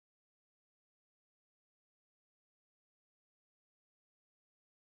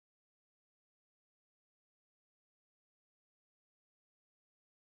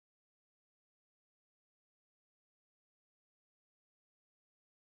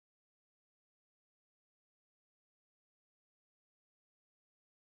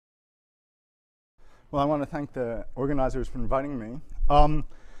Well, I want to thank the organizers for inviting me.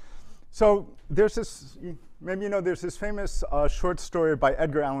 So there's this, maybe you know, there's this famous short story by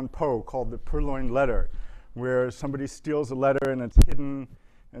Edgar Allan Poe called The Purloined Letter, where somebody steals a letter and it's hidden,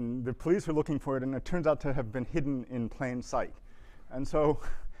 and the police are looking for it, and it turns out to have been hidden in plain sight. And so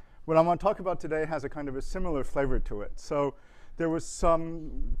what I want to talk about today has a kind of a similar flavor to it. So there was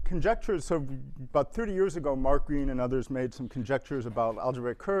some conjectures. So about 30 years ago, Mark Green and others made some conjectures about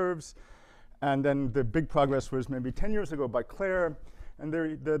algebraic curves. And then the big progress was maybe 10 years ago by Claire. And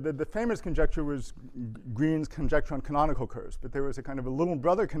the famous conjecture was Green's conjecture on canonical curves. But there was a kind of a little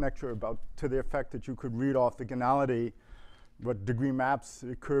brother conjecture to the effect that you could read off the gonality what degree maps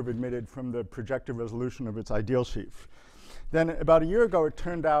a curve admitted from the projective resolution of its ideal sheaf. Then about a year ago, it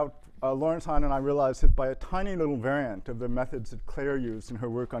turned out, Lawrence Hein and I realized that by a tiny little variant of the methods that Claire used in her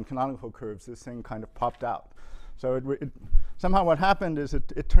work on canonical curves, this thing kind of popped out. So somehow what happened is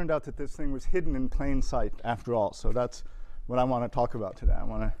it turned out that this thing was hidden in plain sight after all. So that's what I want to talk about today. I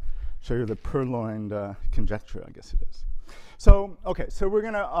want to show you the purloined conjecture, I guess it is. So, OK, so we're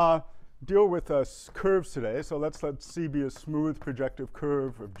going to deal with curves today. So let's let C be a smooth projective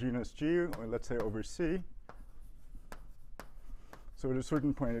curve of genus G, or let's say over C. So at a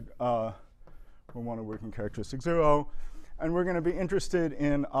certain point, we'll want a working characteristic 0. And we're going to be interested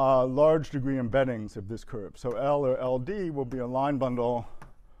in large degree embeddings of this curve. So L or LD will be a line bundle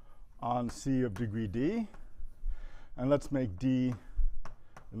on C of degree D. And let's make D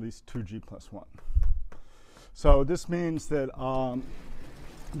at least 2G plus 1. So this means that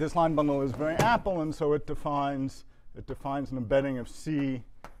this line bundle is very ample, and so it defines an embedding of C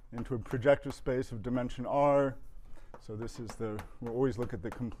into a projective space of dimension R. So this is we'll always look at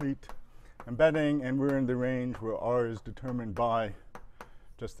the complete embedding, and we're in the range where R is determined by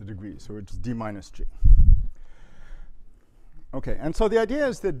just the degree. So it's D minus G. OK, and so the idea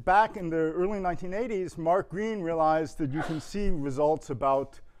is that back in the early 1980s, Mark Green realized that you can see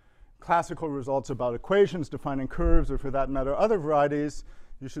classical results about equations defining curves, or for that matter, other varieties.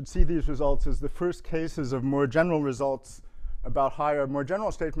 You should see these results as the first cases of more general results about more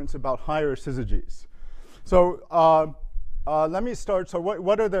general statements about higher syzygies. So let me start. So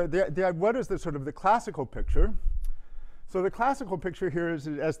what is the sort of the classical picture? So the classical picture here is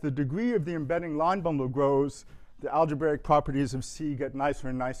as the degree of the embedding line bundle grows, the algebraic properties of C get nicer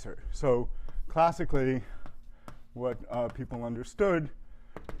and nicer. So classically, what people understood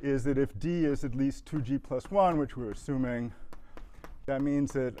is that if D is at least 2G plus 1, which we're assuming, that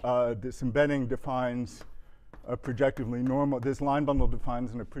means that this embedding defines a projectively normal, this line bundle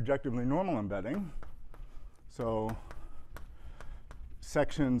defines a projectively normal embedding. So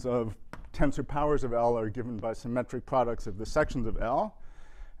sections of tensor powers of L are given by symmetric products of the sections of L.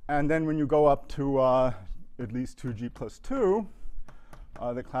 And then when you go up to at least 2G plus 2,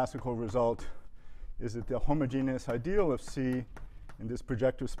 the classical result is that the homogeneous ideal of C in this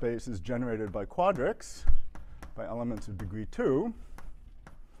projective space is generated by quadrics, by elements of degree 2.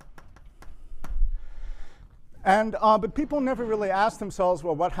 And but people never really asked themselves,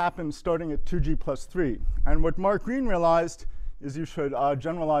 well, what happens starting at 2G plus 3? And what Mark Green realized is you should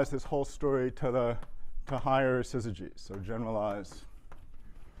generalize this whole story to higher syzygies. So generalize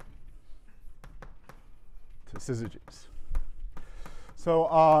to syzygies.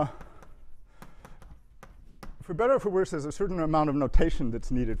 So for better or for worse, there's a certain amount of notation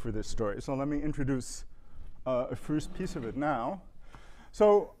that's needed for this story. So let me introduce a first piece of it now.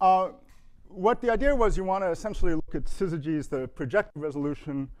 So what the idea was, you want to essentially look at syzygies, the projective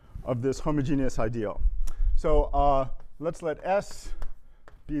resolution of this homogeneous ideal. So let's let S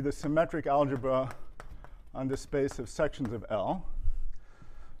be the symmetric algebra on the space of sections of L.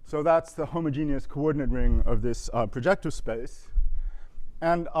 So that's the homogeneous coordinate ring of this projective space.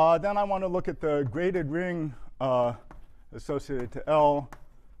 And then I want to look at the graded ring associated to L.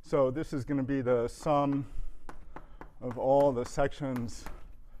 So this is going to be the sum of all the sections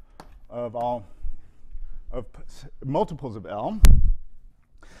of multiples of L.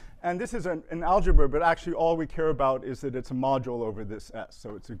 And this is an algebra, but actually all we care about is that it's a module over this S.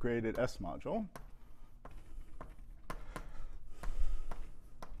 So it's a graded S module.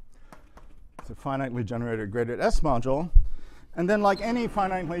 It's a finitely generated graded S module. And then like any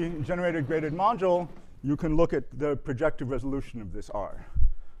finitely generated graded module, you can look at the projective resolution of this R.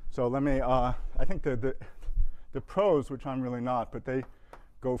 So let me, I think the pros, which I'm really not, but they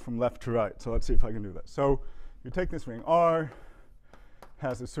go from left to right. So let's see if I can do that. So you take this ring R,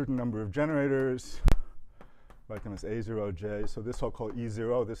 has a certain number of generators, like in this A0, J. So this I'll call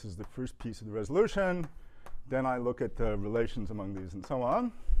E0. This is the first piece of the resolution. Then I look at the relations among these and so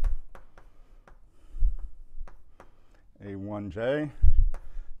on. A1J.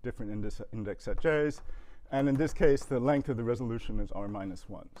 different index set j's. And in this case, the length of the resolution is r minus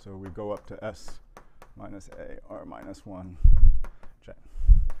 1. So we go up to s minus a r minus 1 j.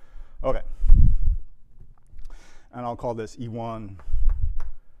 OK. And I'll call this E1,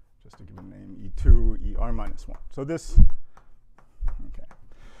 just to give it a name, E2, ER minus 1. So this,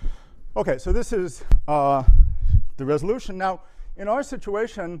 OK, so this is the resolution. Now, in our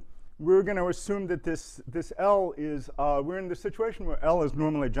situation, we're going to assume that this L is, we're in the situation where L is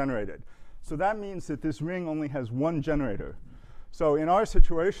normally generated. So that means that this ring only has one generator. So in our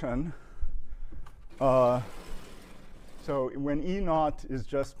situation, so when E naught is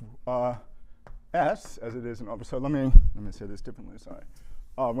just S, as it is in, so let me say this differently, sorry.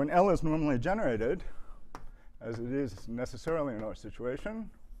 When L is normally generated, as it is necessarily in our situation,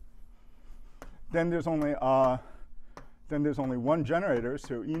 then there's only one generator,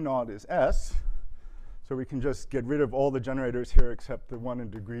 so E naught is S. So we can just get rid of all the generators here except the one in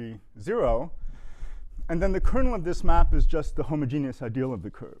degree 0. And then the kernel of this map is just the homogeneous ideal of the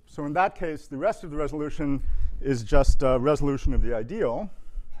curve. So in that case, the rest of the resolution is just a resolution of the ideal.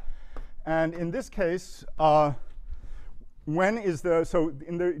 And in this case, when is the, so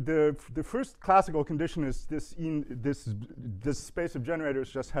in the first classical condition is this space of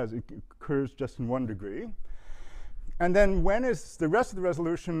generators just occurs just in 1 degree. And then when is the rest of the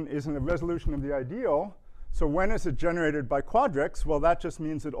resolution is in the resolution of the ideal. So when is it generated by quadrics? Well, that just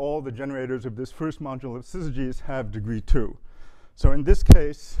means that all the generators of this first module of Syzygies have degree 2. So in this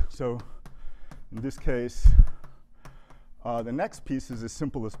case, the next piece is as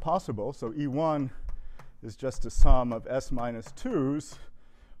simple as possible. So E1 is just a sum of S minus 2s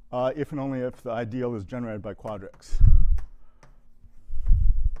if and only if the ideal is generated by quadrics.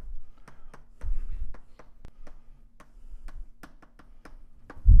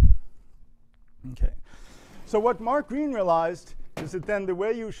 Okay. So what Mark Green realized is that then the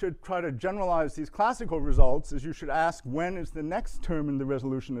way you should try to generalize these classical results is you should ask when is the next term in the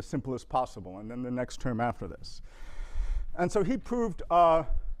resolution as simple as possible, and then the next term after this. And so he proved a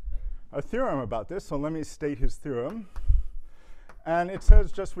theorem about this. So let me state his theorem. And it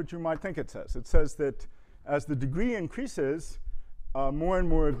says just what you might think it says. It says that as the degree increases, more and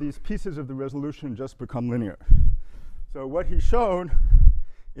more of these pieces of the resolution just become linear. So what he showed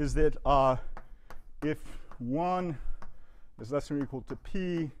is that if 1 is less than or equal to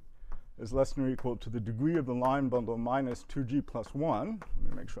p is less than or equal to the degree of the line bundle minus 2g plus 1,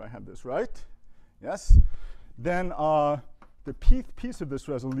 let me make sure I have this right, yes, then the pth piece of this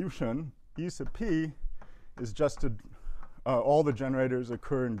resolution, E sub p, is just all the generators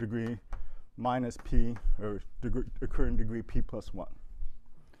occur in degree minus p, or occur in degree p plus 1.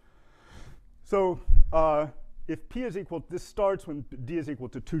 So if p is equal, this starts when d is equal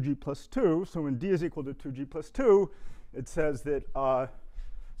to 2g plus 2. So when d is equal to 2g plus 2, it says that,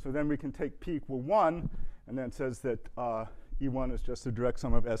 so then we can take p equal 1, and then it says that E1 is just a direct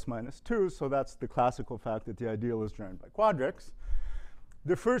sum of S minus 2. So that's the classical fact that the ideal is generated by quadrics.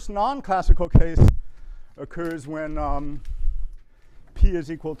 The first non-classical case occurs when p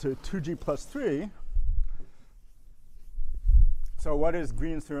is equal to 2g plus 3. So what does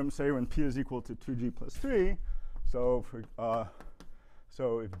Green's theorem say when p is equal to 2g plus 3? So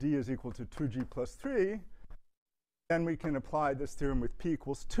so if d is equal to 2g plus 3, then we can apply this theorem with p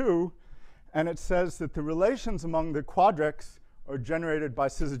equals 2. And it says that the relations among the quadrics are generated by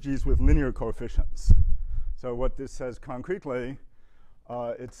Syzygies with linear coefficients. So what this says concretely,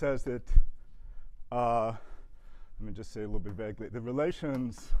 it says that, let me just say a little bit vaguely, the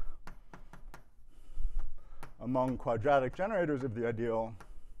relations among quadratic generators of the ideal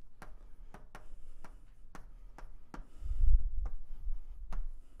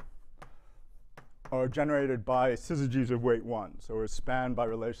are generated by Syzygies of weight 1. So are spanned by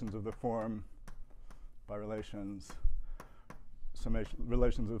relations of the form, relations of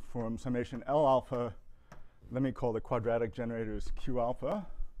the form summation L alpha. Let me call the quadratic generators Q alpha.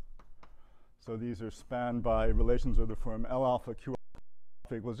 So these are spanned by relations of the form L alpha Q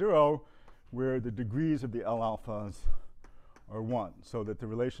alpha equals 0, where the degrees of the L alphas are 1, so that the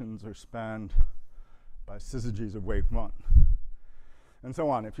relations are spanned by Syzygies of weight 1. And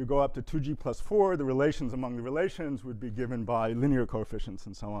so on. If you go up to 2g plus 4, the relations among the relations would be given by linear coefficients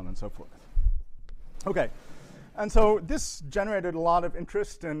and so on and so forth. OK. And so this generated a lot of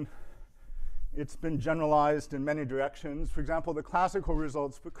interest, and it's been generalized in many directions. For example, the classical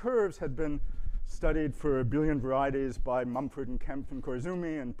results for curves had been studied for a billion varieties by Mumford and Kempf and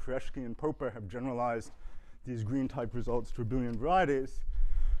Koizumi, and Paрешki and Popper have generalized these green-type results to a billion varieties.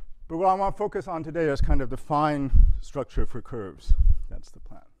 But what I want to focus on today is kind of the fine structure for curves. That's the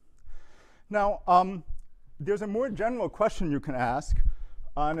plan. Now, there's a more general question you can ask.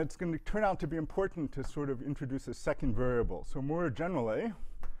 And it's going to turn out to be important to sort of introduce a second variable. So more generally,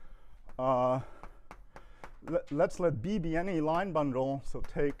 let's let B be any line bundle. So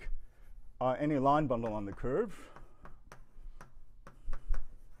take any line bundle on the curve.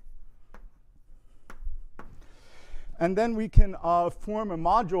 And then we can form a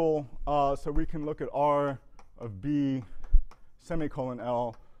module, so we can look at R of B semicolon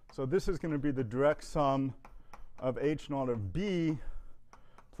L. So this is going to be the direct sum of H naught of B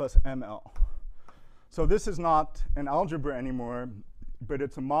plus ML. So this is not an algebra anymore, but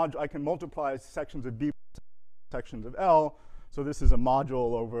it's a module. I can multiply sections of B with sections of L. So this is a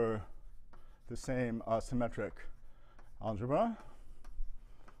module over the same symmetric algebra,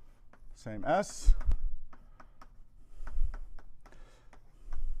 same S.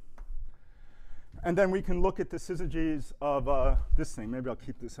 And then we can look at the syzygies of this thing. Maybe I'll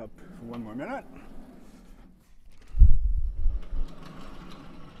keep this up for one more minute.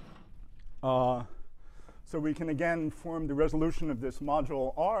 So we can again form the resolution of this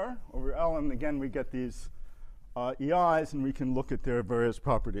module R over L, and again we get these EIs, and we can look at their various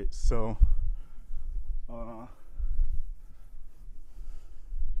properties. So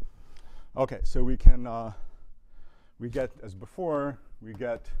okay, so we can we get, as before, we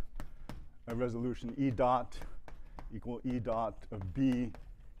get a resolution E dot equal E dot of B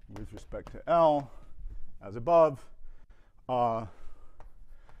with respect to L as above.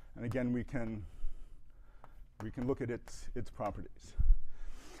 And again, we can look at its properties.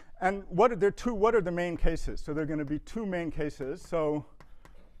 And what are the main cases? So there are going to be two main cases. So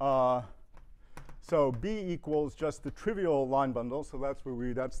so B equals just the trivial line bundle. So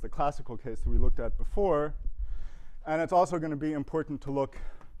that's the classical case that we looked at before. And it's also going to be important to look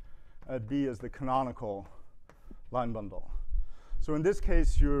at B as the canonical line bundle. So in this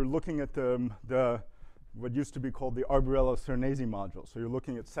case, you're looking at the what used to be called the Arborello-Cernesi module. So you're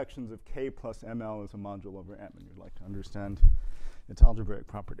looking at sections of K plus ML as a module over M, and you'd like to understand its algebraic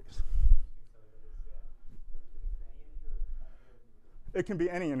properties. It can be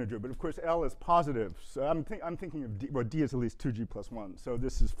any integer, but of course L is positive. So I'm thinking of D, well, D is at least 2G plus 1. So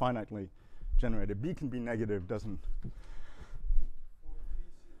this is finitely generated. B can be negative, doesn't.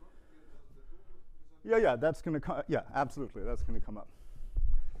 Yeah, that's going to come. Yeah, absolutely, that's going to come up.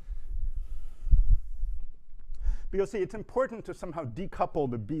 But you'll see it's important to somehow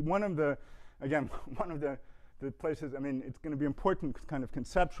decouple the B. One of the places, I mean, it's going to be important kind of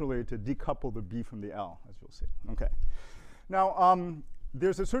conceptually to decouple the B from the L, as you'll see. Okay. Now,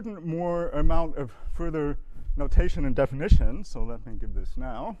 there's a certain more amount of further notation and definition, so let me give this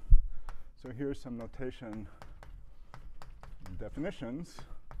now. So here's some notation and definitions.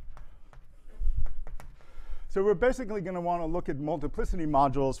 So we're basically going to want to look at multiplicity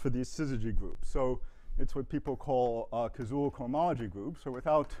modules for these syzygy groups. So it's what people call Cazul cohomology groups. So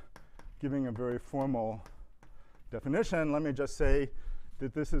without giving a very formal definition, let me just say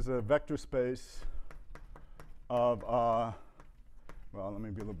that this is a vector space of, well, let me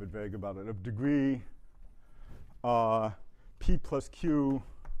be a little bit vague about it, of degree P plus Q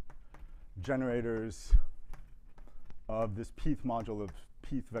generators of this Pth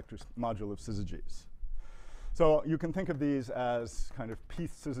vector module of syzygies. So you can think of these as kind of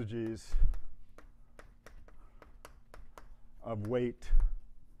Pth syzygies of weight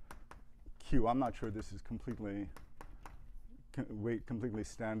Q. I'm not sure this is completely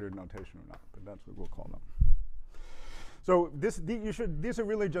standard notation or not, but that's what we'll call them. So these are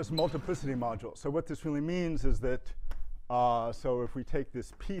really just multiplicity modules. So what this really means is that, so if we take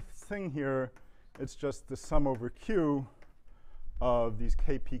this Pth thing here, it's just the sum over Q of these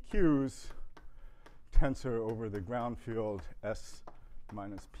KPQs tensor over the ground field S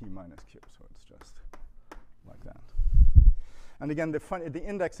minus P minus Q. So it's just like that. And again, the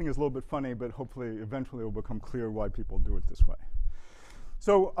indexing is a little bit funny, but hopefully eventually it will become clear why people do it this way.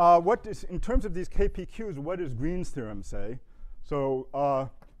 So in terms of these KPQs, what does Green's theorem say? So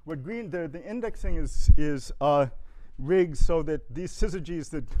the indexing is rigged so that these syzygies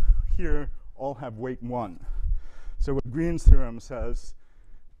that here all have weight 1. So what Green's theorem says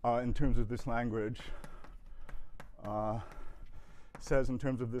in terms of this language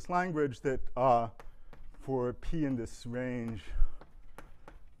that for P in this range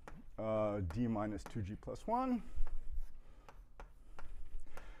D minus 2G plus 1,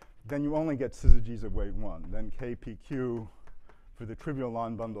 then you only get syzygies of weight 1. Then KPQ for the trivial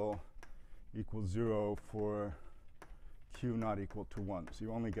line bundle equals 0 for Q not equal to 1. So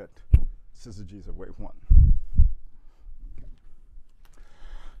you only get syzygies of weight 1.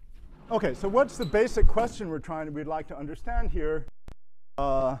 Okay, so what's the basic question we'd like to understand here?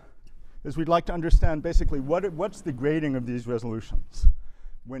 Is we'd like to understand basically what's the grading of these resolutions.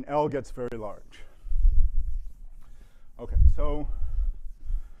 when L gets very large. Okay, so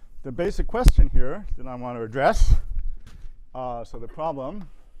the basic question here that I want to address, so the problem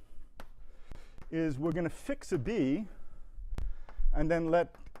is we're going to fix a B and then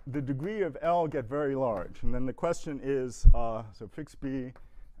let the degree of L get very large. And then the question is, so fix B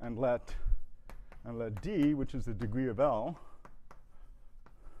and let D, which is the degree of L,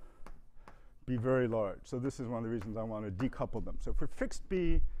 be very large. So this is one of the reasons I want to decouple them. So for fixed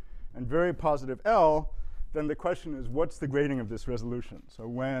B and very positive L, then the question is, what's the grading of this resolution? So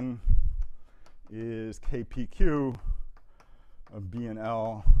when is KPQ of B and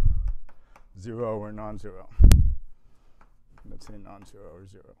L 0 or non-zero? Let's say non-zero or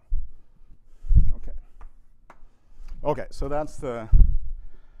 0. Okay. Okay, so that's the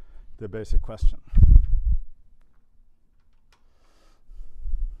basic question.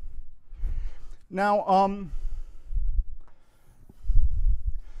 Now,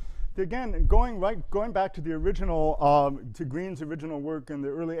 again, going back to the original, to Green's original work in the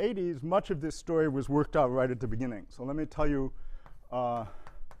early 80s, much of this story was worked out right at the beginning. So let me tell you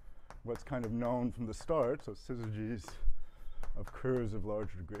what's kind of known from the start. So Syzygies of curves of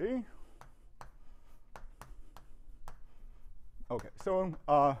large degree. Okay, so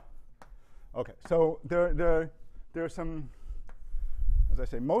there are some, as I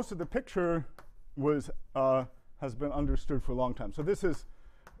say, most of the picture has been understood for a long time. So this is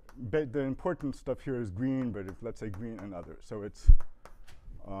the important stuff here is Green, but let's say Green and others. So it's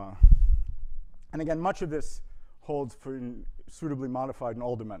and again, much of this holds for suitably modified in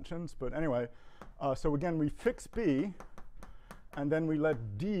all dimensions. But anyway, so again, we fix B, and then we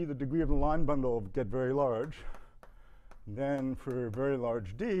let D, the degree of the line bundle, get very large. Then for very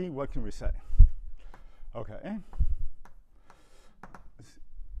large D, what can we say? Okay.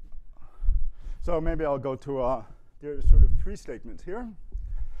 So maybe I'll go to, there's sort of 3 statements here.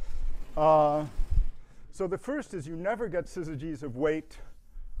 So the first is you never get syzygies of weight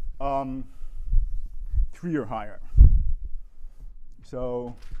 3 or higher.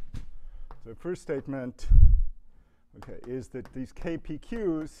 So the first statement, okay, is that these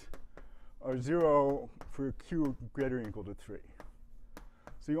KPQs are 0 for Q greater than or equal to 3.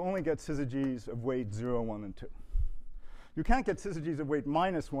 So you only get syzygies of weight 0, 1, and 2. You can't get syzygies of weight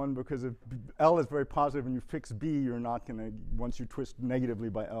 -1 because if L is very positive and you fix B, you're not going to, once you twist negatively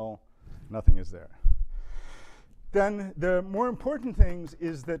by L, nothing is there. Then the more important things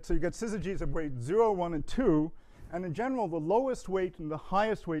is that, so you get syzygies of weight 0, 1, and 2, and in general, the lowest weight and the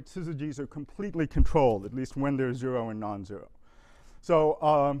highest weight syzygies are completely controlled, at least when they're 0 and non-zero.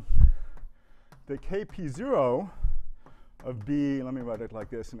 So the KP0 of B, let me write it like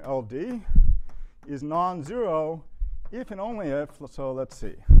this, in LD, is non-zero if and only if, so let's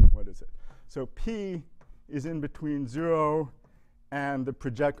see, what is it? So P is in between 0 and the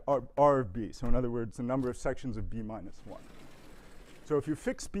project R of B. So in other words, the number of sections of B minus 1. So if you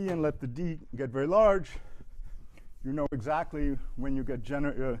fix B and let the D get very large, you know exactly when you get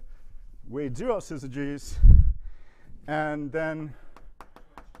weight 0 syzygies, and then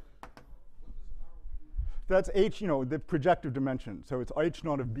that's H, the projective dimension. So it's H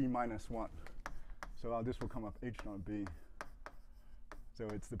naught of B minus 1. So this will come up H naught B. So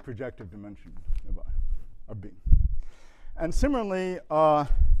it's the projective dimension of B. And similarly,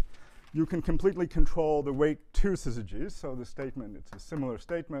 you can completely control the weight 2 syzygies. So the statement, it's a similar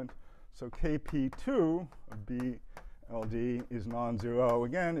statement. So KP2 of B LD is non-zero.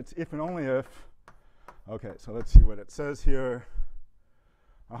 Again, it's if and only if. Okay, so let's see what it says here.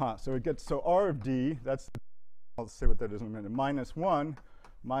 So it gets, so R of D, that's, I'll say what that is in a minute, -1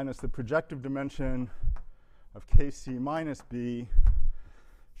 minus the projective dimension of KC minus B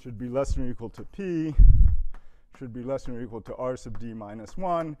should be less than or equal to P, should be less than or equal to R sub D minus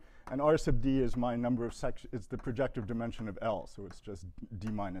 1. And R sub D is my number of sections, it's the projective dimension of L, so it's just D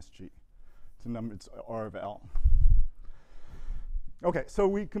minus G. It's a number, it's R of L. Okay, so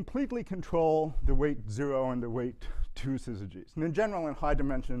we completely control the weight 0 and the weight 2 syzygies. And in general, in high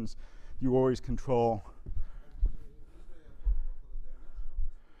dimensions, you always control.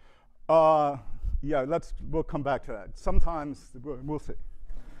 Yeah, we'll come back to that. Sometimes, we'll see.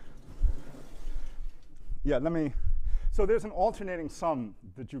 Yeah, so there's an alternating sum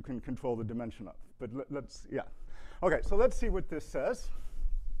that you can control the dimension of. But yeah. Okay, so let's see what this says.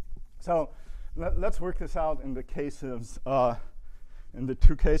 So let's work this out in the cases, in the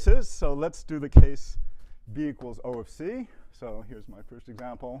 2 cases. So let's do the case B equals O of C. So here's my first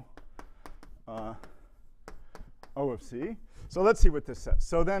example, O of C. So let's see what this says.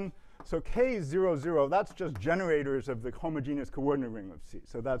 So K is 0, 0. That's just generators of the homogeneous coordinate ring of C.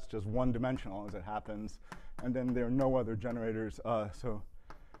 So that's just one-dimensional as it happens. And then there are no other generators. So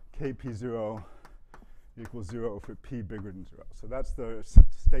kp0 equals 0 for p bigger than 0. So that's the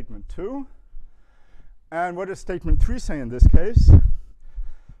statement 2. And what does statement 3 say in this case?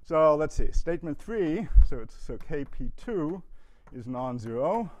 So let's see. Statement 3, so kp2 is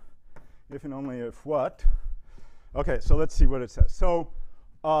non-zero if and only if what? Okay, so let's see what it says. So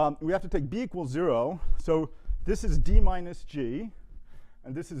we have to take b equals 0. So this is d minus g,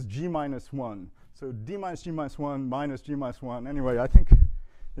 and this is g minus 1. So d minus g minus 1 minus g minus 1. Anyway, I think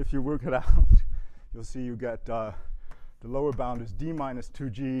if you work it out, you'll see you get the lower bound is d minus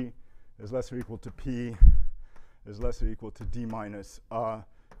 2g is less or equal to p is less or equal to d minus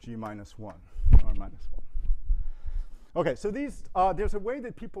g minus 1, r minus 1. Okay, so these, there's a way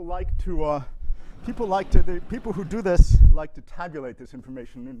that people like to, the people who do this like to tabulate this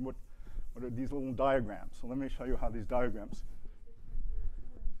information in what are these little diagrams. So let me show you how these diagrams.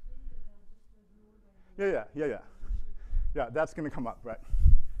 Yeah, that's going to come up, right?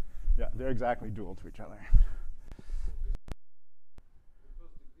 Yeah, they're exactly dual to each other.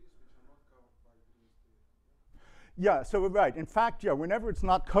 Yeah, so right. In fact, yeah, whenever it's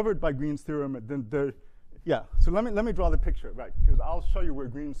not covered by Green's theorem, then yeah. So let me draw the picture, right? Because I'll show you where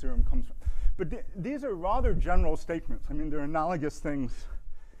Green's theorem comes from. But these are rather general statements. I mean, they're analogous things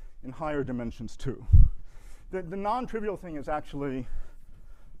in higher dimensions too. The non-trivial thing is actually,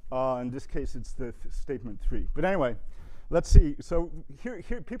 in this case, it's the statement 3. But anyway, let's see. So here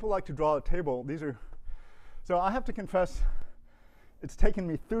people like to draw a table. These are, so I have to confess, it's taken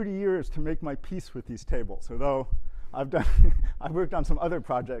me 30 years to make my peace with these tables. Although I've worked on some other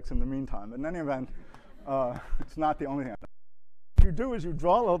projects in the meantime. In any event, it's not the only thing I've done. What you do is you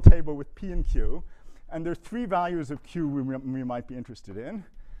draw a little table with p and q, and there's 3 values of q we might be interested in.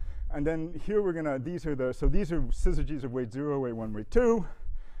 And then here we're gonna, these are syzygies of weight 0, weight 1, weight 2.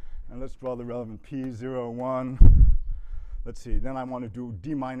 And let's draw the relevant p, 0, 1. Let's see, then I want to do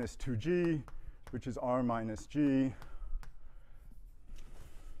d minus 2g, which is r minus g.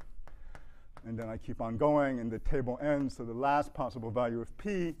 And then I keep on going, and the table ends. So the last possible value of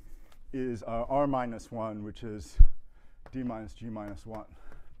p is r minus 1, which is d minus g minus 1.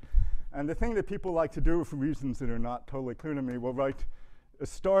 And the thing that people like to do for reasons that are not totally clear to me, will write a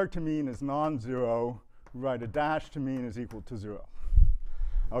star to mean is non-zero, write a dash to mean is equal to 0.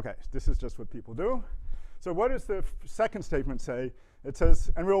 Okay, this is just what people do. So what does the second statement say? It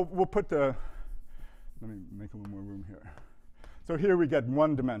says, and we'll put the, let me make a little more room here. So here we get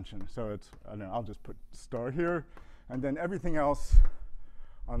 1 dimension. So it's, I don't know, I'll just put star here. And then everything else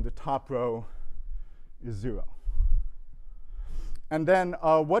on the top row is 0. And then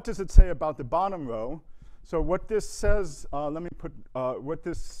what does it say about the bottom row? So what this says, let me put, what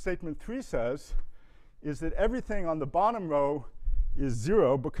this statement 3 says is that everything on the bottom row is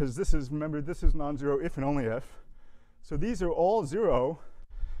 0, because this is, remember, this is non-zero if and only if. So these are all 0,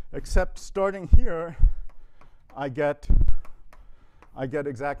 except starting here, I get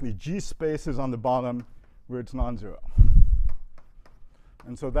exactly g spaces on the bottom where it's non-zero.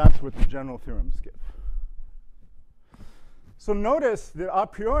 And so that's what the general theorems give. So notice that a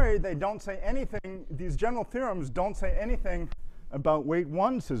priori, they don't say anything, these general theorems don't say anything about weight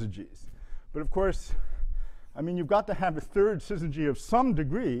 1 syzygies. But of course, I mean, you've got to have a third syzygy of some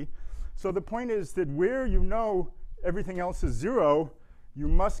degree. So the point is that where you know everything else is 0, you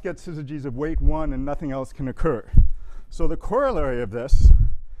must get syzygies of weight 1 and nothing else can occur. So the corollary of this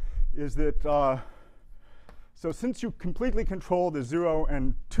is that, so since you completely control the 0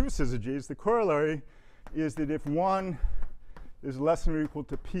 and 2 syzygies, the corollary is that if 1 is less than or equal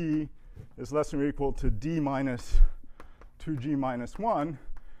to p is less than or equal to d minus 2g minus 1,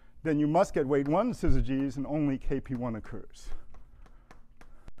 then you must get weight 1 syzygies and only kp1 occurs.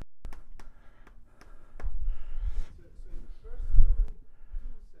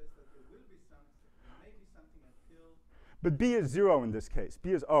 But b is 0 in this case.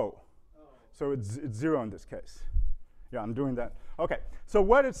 B is O. So it's 0 in this case. Yeah, I'm doing that. OK, so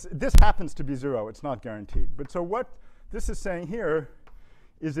what is, this happens to be 0. It's not guaranteed. But so what this is saying here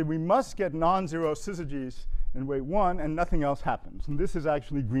is that we must get non-zero syzygies in weight 1, and nothing else happens. And this is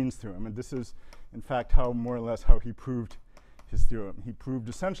actually Green's theorem. And this is, in fact, how more or less how he proved his theorem. He proved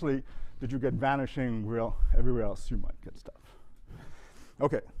essentially that you get vanishing everywhere else you might get stuff.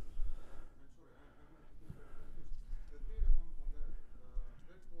 OK.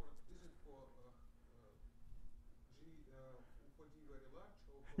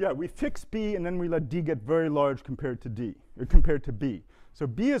 Yeah, we fix b, and then we let d get very large compared to d, or compared to b. So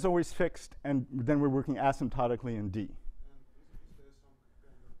b is always fixed, and then we're working asymptotically in d.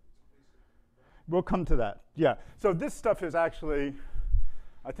 We'll come to that. Yeah. So this stuff is actually,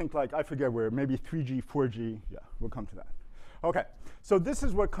 I think, like, I forget where, maybe 3g, 4g. Yeah, we'll come to that. Okay, so this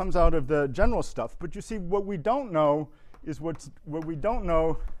is what comes out of the general stuff. But you see, what we don't know is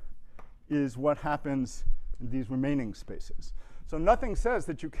what happens in these remaining spaces. So nothing says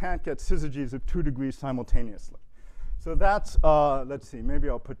that you can't get syzygies of 2 degrees simultaneously. So that's, let's see, maybe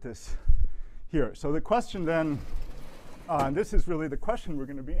I'll put this here. So the question then, and this is really the question we're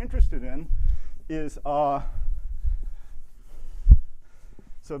going to be interested in, is, so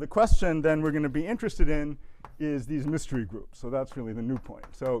the question then we're going to be interested in is these mystery groups. So that's really the new point.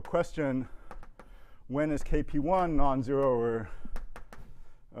 So question, when is KP1 non-zero, or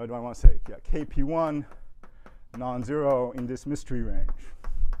do I want to say, yeah, KP1 non-zero in this mystery range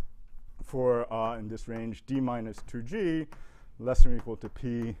for, in this range, d minus 2g less than or equal to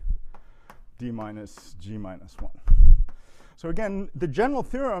p d minus g minus 1. So again, the general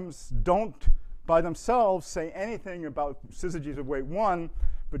theorems don't by themselves say anything about syzygies of weight 1,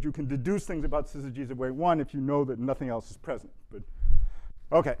 but you can deduce things about syzygies of weight 1 if you know that nothing else is present. But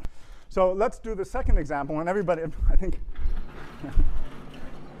okay, so let's do the second example. And everybody, I think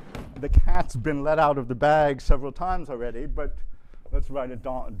the cat's been let out of the bag several times already, but let's write it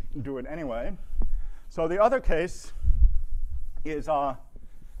down, do it anyway. So the other case is,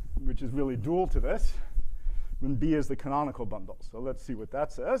 which is really dual to this, when B is the canonical bundle. So let's see what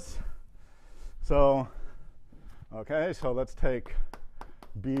that says. So, okay, so let's take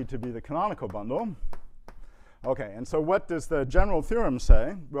B to be the canonical bundle. Okay, and so what does the general theorem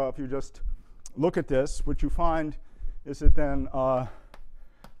say? Well, if you just look at this, what you find is that then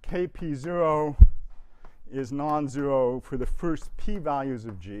KP0 is non-zero for the first p values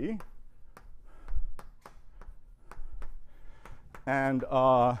of G. And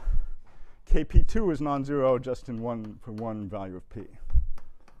KP2 is non-zero just in for one value of p.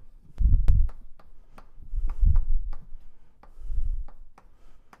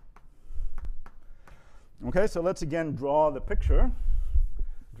 Okay, so let's again draw the picture,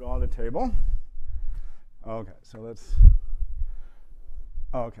 draw the table. Okay, so let's,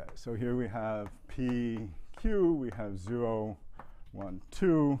 okay, so here we have PQ, we have 0, 1,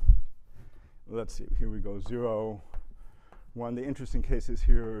 2. Let's see, here we go 0, 1. The interesting cases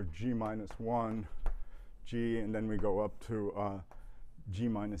here are G minus 1, G, and then we go up to G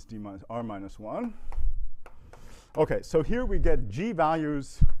minus D minus R minus 1. Okay, so here we get G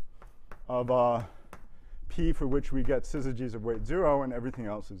values of P for which we get syzygies of weight 0 and everything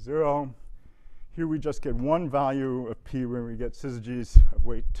else is 0. Here we just get one value of P where we get syzygies of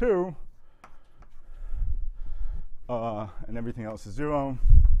weight 2 and everything else is 0.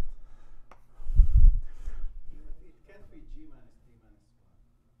 It can't be G minus D minus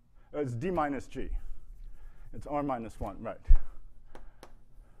 1. It's D minus G. It's R minus 1, right.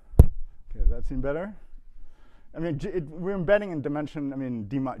 Okay, does that seem better? I mean, we're embedding in dimension, I mean,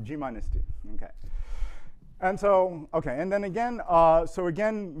 G minus D, okay. And so, okay, and then again, so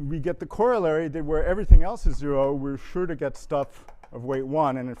again, we get the corollary that where everything else is 0, we're sure to get stuff of weight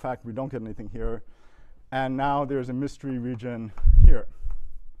 1, and in fact, we don't get anything here. And now there's a mystery region here.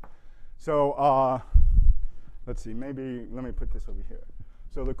 So let's see, maybe, let me put this over here.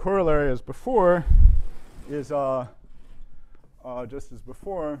 So the corollary as before is, just as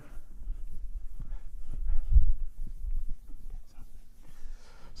before,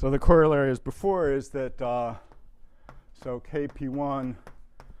 so the corollary as before is that, so KP1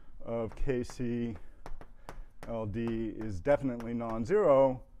 of KC LD is definitely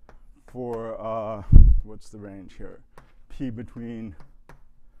non-zero for, what's the range here? P between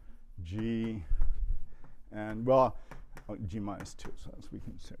G and, well, G minus 2, so as we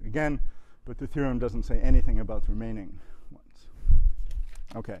can say again, but the theorem doesn't say anything about the remaining ones.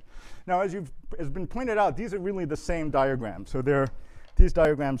 Okay, now as been pointed out, these are really the same diagram. So these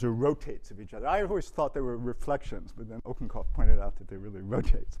diagrams are rotates of each other. I always thought they were reflections, but then Okenkopf pointed out that they really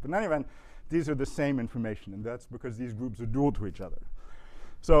rotates. But in any event, these are the same information, and that's because these groups are dual to each other.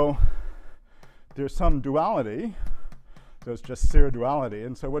 So there's some duality. So it's just Serre duality.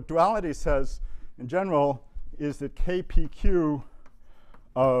 And so what duality says in general is that KPQ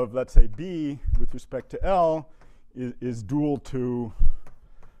of, let's say, B with respect to L is dual to,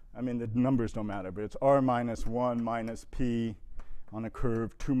 I mean, the numbers don't matter, but it's R minus 1 minus P on a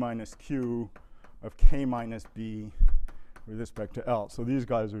curve 2 minus Q of K minus B with respect to L. So these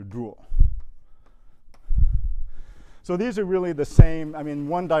guys are dual. So these are really the same. I mean,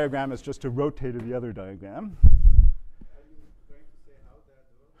 one diagram is just a rotate of the other diagram. Are you going to say how they're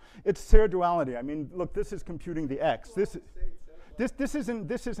dual? It's Serre duality. I mean, look, this is computing the X. This is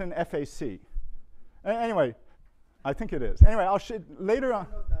an FAC. Anyway, I think it is. Anyway, I'll show later on.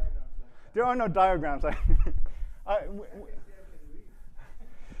 There are no diagrams like that. There are no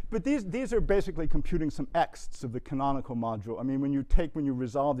diagrams. but these are basically computing some x's of the canonical module. I mean, when you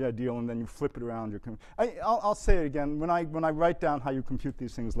resolve the ideal and then you flip it around, I'll say it again. When I write down how you compute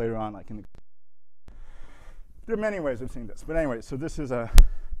these things later on, I can. There are many ways of seeing this, but anyway, so this is a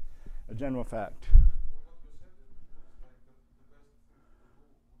general fact.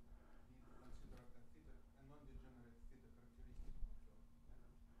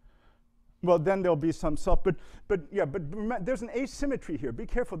 Well, then there'll be some self, but there's an asymmetry here. Be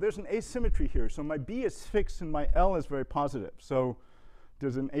careful, there's an asymmetry here. So my B is fixed and my L is very positive. So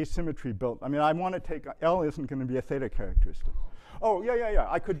there's an asymmetry built. I mean, I want to take, L isn't going to be a theta characteristic. Oh, yeah,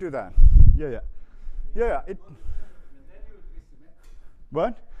 I could do that. Yeah.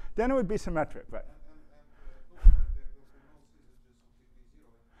 What? Then it would be symmetric, right?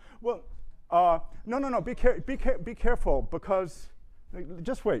 Well, no, be careful, because,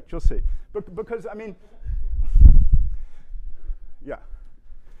 just wait, you'll see. Because, I mean, yeah.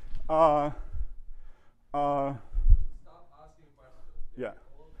 Stop asking questions. Yeah.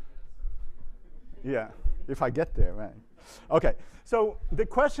 Yeah, if I get there, right. Okay, so the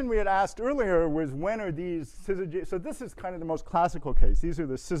question we had asked earlier was, when are these syzygies? So this is kind of the most classical case. These are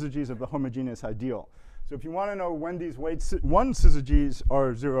the syzygies of the homogeneous ideal. So if you want to know when these one syzygies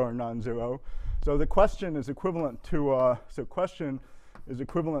are 0 or non-zero, so the question is equivalent to,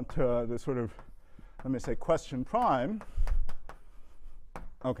 the sort of, let me say, question prime.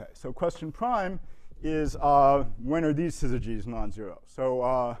 Okay, so question prime is when are these syzygies non-zero?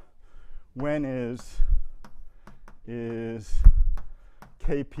 So when is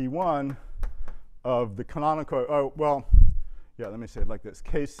kp1 of the canonical, oh, well, yeah, let me say it like this.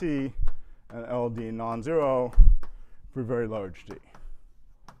 Kc and LD non-zero for very large D.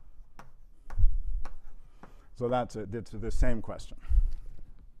 So that's it. It's the same question.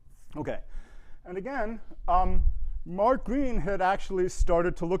 Okay, and again, Mark Green had actually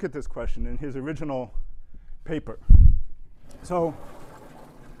started to look at this question in his original paper. So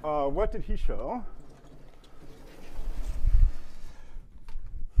what did he show?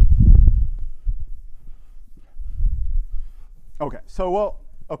 Okay, so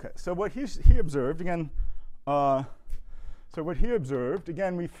what he observed again. So what he observed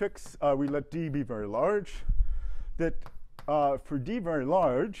again, we let D be very large. That for D very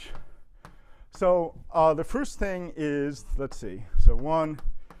large, so the first thing is, let's see, so 1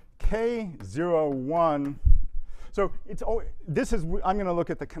 K01. So it's this is I'm going to look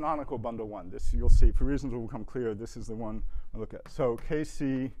at the canonical bundle 1. This you'll see for reasons will become clear. This is the one I look at. So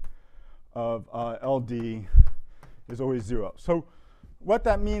Kc of LD is always 0. So what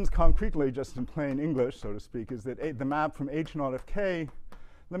that means concretely, just in plain English, so to speak, is that the map from H0 of K,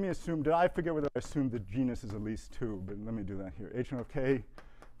 let me assume, I forget whether I assumed the genus is at least 2, but let me do that here. H0 of K,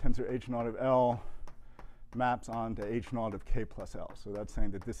 tensor H0 of L, maps onto H0 of K plus L. So that's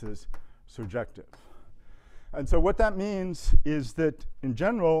saying that this is surjective. And so what that means is that, in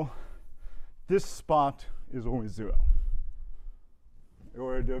general, this spot is always 0.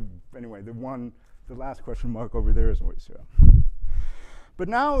 Or anyway, the last question mark over there is always 0. But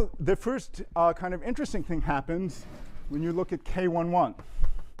now the first kind of interesting thing happens when you look at K11.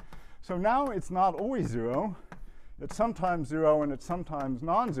 So now it's not always 0. It's sometimes 0 and it's sometimes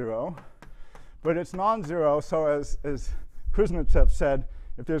non-zero. But it's non-zero, so as Kuznetsov said,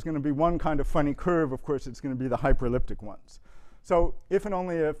 if there's going to be one kind of funny curve, of course, it's going to be the hyperelliptic ones. So if and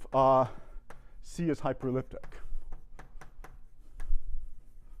only if C is hyperelliptic.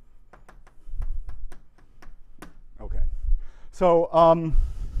 Okay. So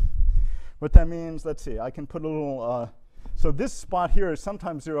what that means, let's see, I can put a little, so this spot here is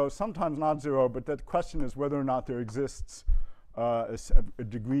sometimes 0, sometimes not 0, but the question is whether or not there exists a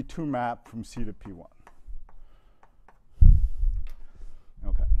degree 2 map from C to P1.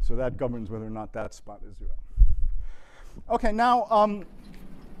 Okay, so that governs whether or not that spot is 0. Okay, now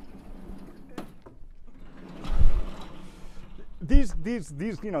this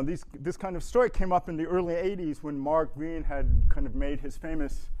kind of story came up in the early 80s when Mark Green had kind of made his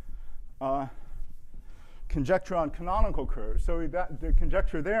famous conjecture on canonical curves. So the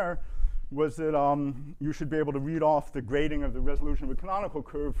conjecture there was that you should be able to read off the grading of the resolution of a canonical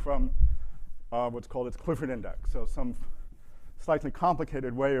curve from what's called its Clifford index. So some slightly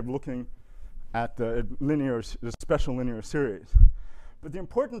complicated way of looking at the special linear series. But the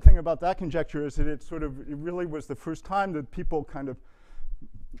important thing about that conjecture is that it really was the first time that people kind of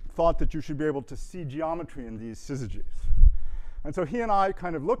thought that you should be able to see geometry in these syzygies. And so he and I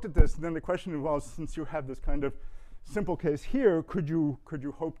kind of looked at this, and then the question was, since you have this kind of simple case here, could you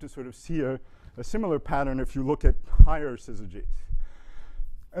hope to sort of see a similar pattern if you look at higher syzygies?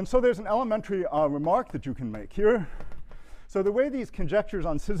 And so there's an elementary remark that you can make here. So the way these conjectures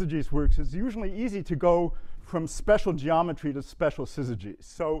on syzygies works is usually easy to go from special geometry to special syzygies.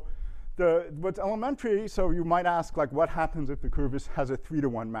 So what's elementary, so you might ask, like, what happens if the curve has a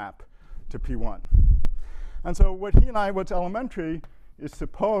 3-to-1 map to P1? And so what's elementary is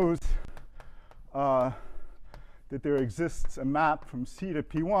suppose that there exists a map from C to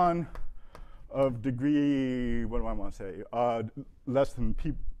P1 of degree, what do I want to say, less than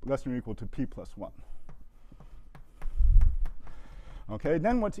or equal to P plus 1. Okay,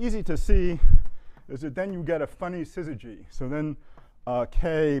 then what's easy to see is that then you get a funny syzygy. So then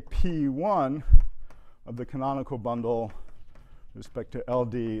K P1 of the canonical bundle with respect to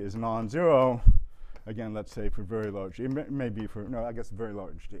LD is non-zero. Again, let's say for very large D. It may be for, no, I guess very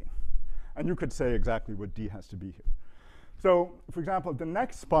large D. And you could say exactly what D has to be here. So, for example, the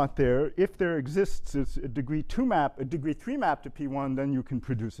next spot there, if there exists a degree 3 map to P1, then you can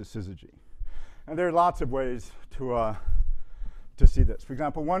produce a syzygy. And there are lots of ways to see this. For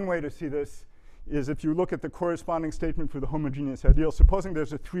example, one way to see this is if you look at the corresponding statement for the homogeneous ideal, supposing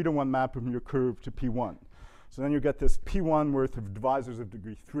there's a 3-to-1 map of your curve to P1. So then you get this P1 worth of divisors of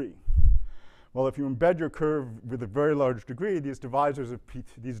degree 3. Well, if you embed your curve with a very large degree, these divisors of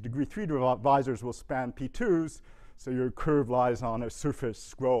these degree 3 divisors will span P2s, so your curve lies on a surface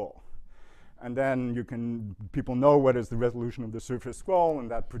scroll. And then people know what is the resolution of the surface scroll, and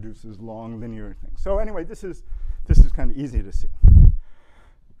that produces long linear things. So anyway, this is kind of easy to see.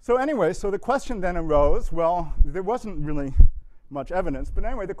 So anyway, so the question then arose, well, there wasn't really much evidence, but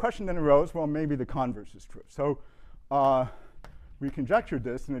anyway, the question then arose, well, maybe the converse is true. So we conjectured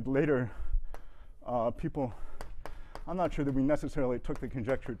this, and later people, I'm not sure that we necessarily took the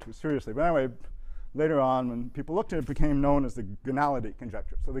conjecture too seriously, but anyway, later on, when people looked at it, it became known as the gonality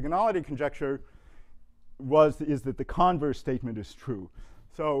conjecture. So the gonality conjecture is that the converse statement is true.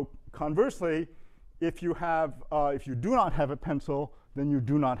 So conversely, if you do not have a pencil, then you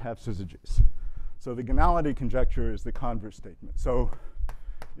do not have syzygies. So the gonality conjecture is the converse statement. So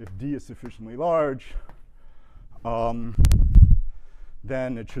if D is sufficiently large, then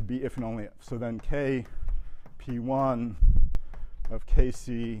it should be if and only if. So then K P1 of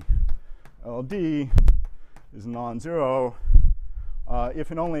KC LD is non-zero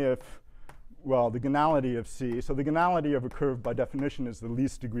if and only if, well, the gonality of C. So the gonality of a curve by definition is the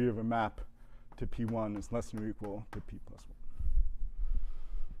least degree of a map to P1 is less than or equal to P plus 1.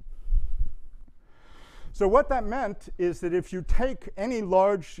 So what that meant is that if you take any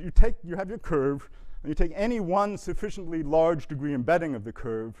large, you have your curve, and you take any one sufficiently large degree embedding of the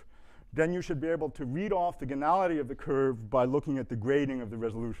curve, then you should be able to read off the gonality of the curve by looking at the grading of the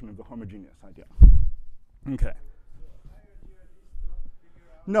resolution of the homogeneous ideal. Okay.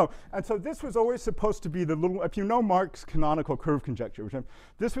 No, and so this was always supposed to be the little, if you know Mark's canonical curve conjecture,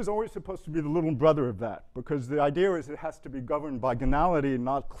 this was always supposed to be the little brother of that, because the idea is it has to be governed by gonality,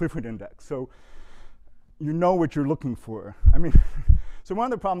 not Clifford index. So you know what you're looking for. I mean, so one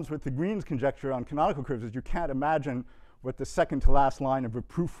of the problems with the Green's conjecture on canonical curves is you can't imagine what the second to last line of a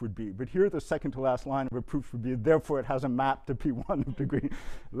proof would be. But here the second to last line of a proof would be, therefore it has a map to P1 of degree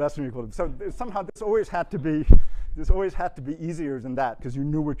less than or equal to. So somehow this always had to be easier than that, because you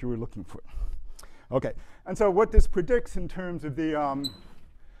knew what you were looking for. Okay, and so what this predicts in terms of the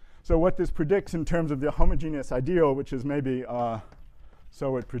homogeneous ideal, which is maybe,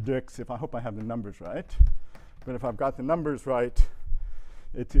 so it predicts, I hope I have the numbers right, but if I've got the numbers right,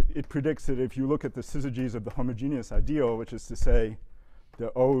 it predicts that if you look at the syzygies of the homogeneous ideal, which is to say the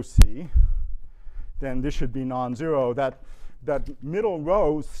OC, then this should be non-zero. That middle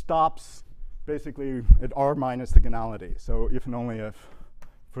row stops basically at R minus the gonality. So if and only if,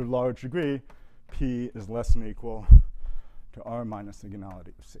 for large degree, P is less than or equal to R minus the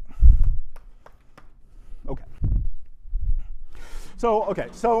gonality of C. Okay. So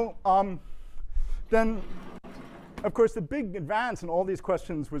then, of course, the big advance in all these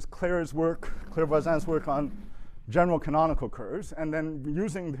questions was Claire Voisin's work on general canonical curves. And then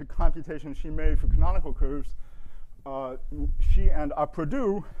using the computation she made for canonical curves, she and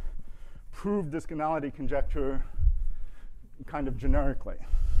Produk proved this gonality conjecture kind of generically.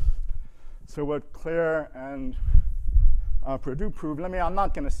 So what Claire and Produk proved, I'm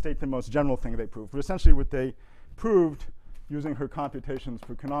not going to state the most general thing they proved, but essentially what they proved using her computations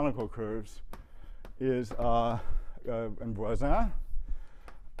for canonical curves is, and Voisin,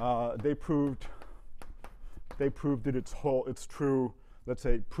 they proved that it's true. Let's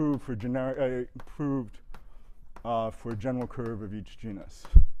say proved for for general curve of each genus,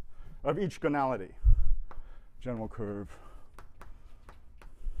 of each gonality, general curve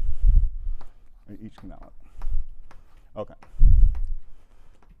of each gonality. Okay.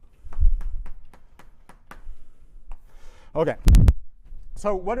 Okay.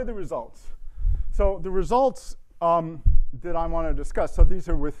 So what are the results? So the results that I want to discuss, so these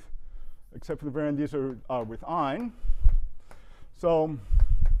are with, except for the variant, these are with Ein. So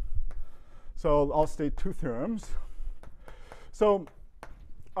I'll state two theorems. So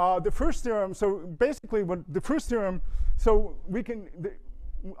the first theorem, so basically what the first theorem, so we can,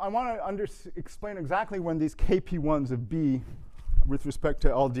 I want to explain exactly when these kp1s of B with respect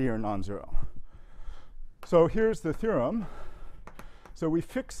to LD are non-zero. So here's the theorem. So we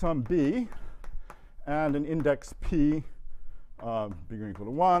fix some B and an index P bigger or equal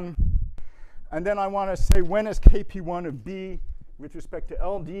to 1. And then I want to say when is kp1 of B with respect to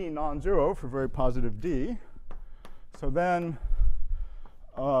LD non-zero for very positive D. So then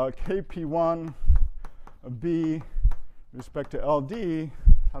kp1 of B with respect to LD,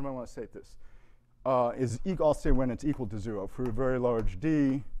 how do I want to state this? Is equal, I'll say when it's equal to 0 for a very large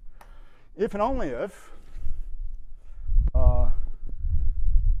D. If and only if, well,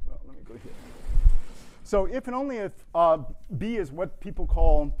 let me go here. So if and only if B is what people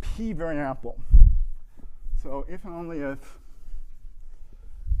call P very ample. So if and only if,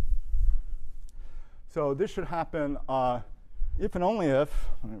 so this should happen if and only if,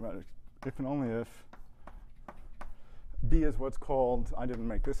 let me write it, if and only if B is what's called, I didn't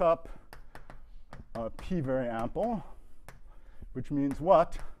make this up, P very ample, which means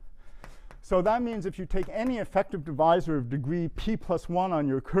what? So that means if you take any effective divisor of degree P plus 1 on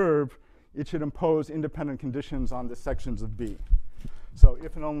your curve, it should impose independent conditions on the sections of B. So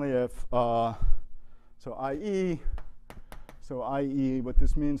if and only if, so i.e., what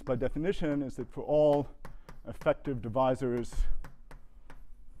this means by definition is that for all effective divisors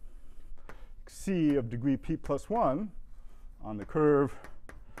C of degree P plus 1 on the curve,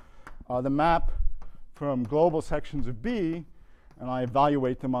 the map from global sections of B, and I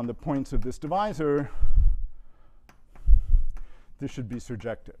evaluate them on the points of this divisor, this should be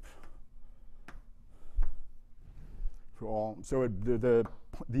surjective for all. So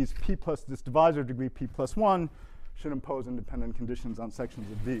these P plus, this divisor degree P plus 1 should impose independent conditions on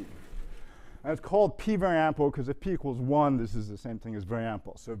sections of B. And it's called P very ample because if P equals 1, this is the same thing as very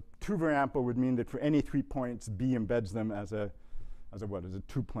ample. So 2 very ample would mean that for any 3 points, B embeds them as a what? As a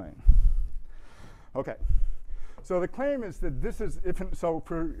 2-plane. Okay. So the claim is that this is, if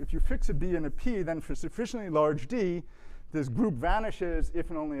you fix a B and a P, then for sufficiently large D, this group vanishes if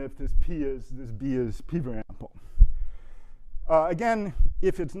and only if this B is P very ample. Again,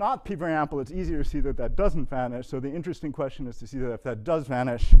 if it's not P very ample, it's easier to see that that doesn't vanish. So the interesting question is to see that if that does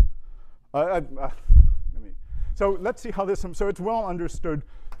vanish, so let's see how this, so it's well understood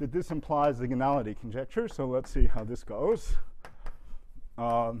that this implies the gonality conjecture. So let's see how this goes.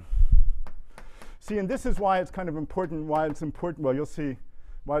 See, and this is why it's kind of important, well, you'll see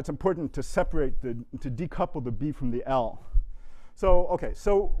why it's important to separate, to decouple the B from the L. So, okay,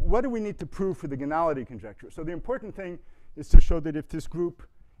 so what do we need to prove for the gonality conjecture? So the important thing is to show that if this group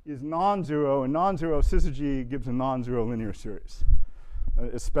is non-zero, a non-zero syzygy gives a non-zero linear series,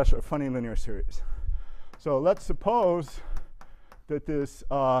 a funny linear series. So let's suppose that this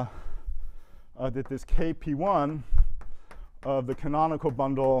kp1 of the canonical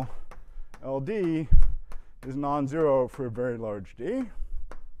bundle LD is non-zero for a very large D.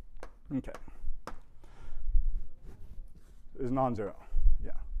 Okay. Is non-zero,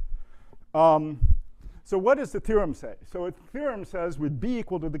 yeah. So what does the theorem say? So the theorem says with B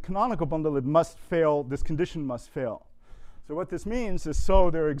equal to the canonical bundle, it must fail, this condition must fail. So what this means is, so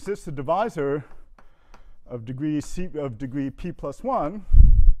there exists a divisor of degree P plus 1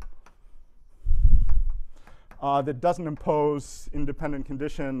 that doesn't impose independent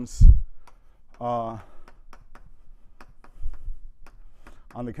conditions on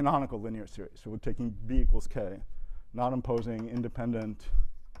the canonical linear series. So we're taking B equals K, not imposing independent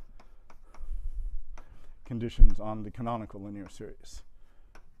conditions on the canonical linear series.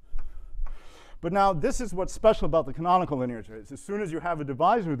 But now this is what's special about the canonical linear series. As soon as you have a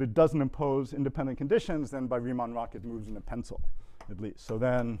divisor that doesn't impose independent conditions, then by Riemann-Roch it moves in a pencil, at least. So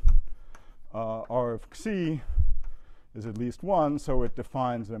then R of C is at least 1, so it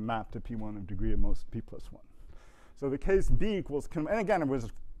defines a map to P1 of degree at most P plus 1. So the case B equals, and again, it was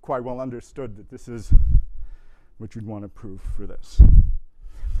quite well understood that this is what you'd want to prove for this.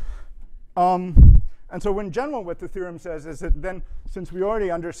 And so in general, what the theorem says is that then, since we already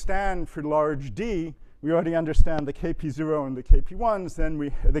understand for large D, we already understand the kp0 and the kp1s, then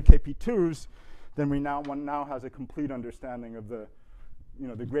the kp2s, then one now has a complete understanding of the,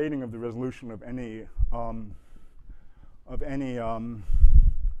 the grading of the resolution of any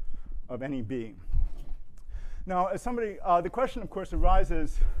B. Now, as somebody, the question, of course,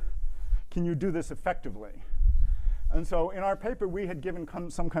 arises: can you do this effectively? And so in our paper, we had given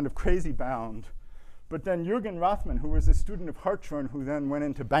some kind of crazy bound. But then Jürgen Rothman, who was a student of Hartshorne, who then went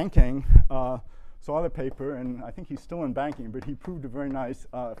into banking, saw the paper, and I think he's still in banking, but he proved a very nice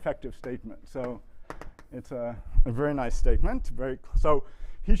effective statement. So it's a very nice statement. So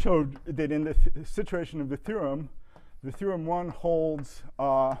he showed that in the situation of the theorem 1 holds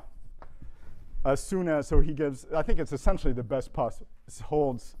as soon as, so he gives, I think it's essentially the best possible,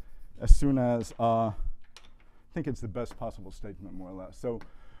 holds as soon as, I think it's the best possible statement, more or less. So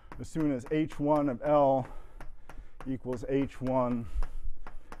as soon as h1 of L equals h1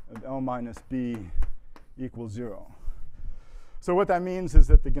 of L minus B equals 0. So what that means is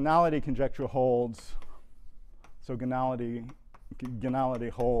that the gonality conjecture holds. So gonality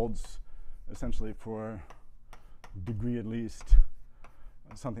holds essentially for degree at least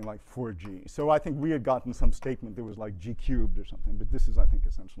something like 4g. So I think we had gotten some statement that was like g cubed or something, but this is, I think,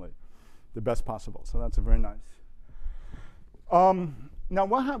 essentially the best possible. So that's a very nice. Now,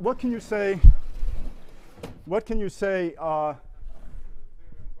 what can you say? What can you say?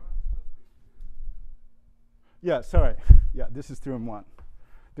 Yeah, sorry. Yeah, this is theorem 1.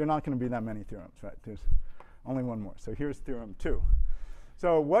 There are not going to be that many theorems, right? There's only one more. So here's theorem 2.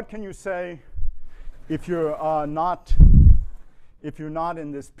 So what can you say if you're not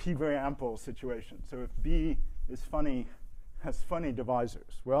in this P very ample situation? So if B is funny, has funny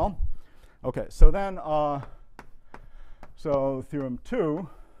divisors. Well, okay. So then, so theorem 2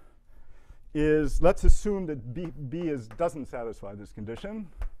 is, let's assume that B doesn't satisfy this condition.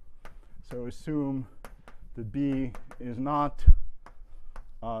 So assume that B is not,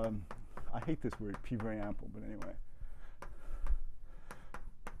 I hate this word, P very ample, but anyway.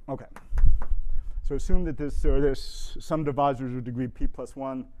 Okay. So assume that there's some divisors of degree P plus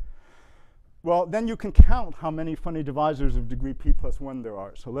 1. Well, then you can count how many funny divisors of degree P plus 1 there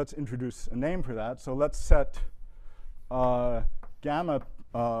are. So let's introduce a name for that. So let's set gamma,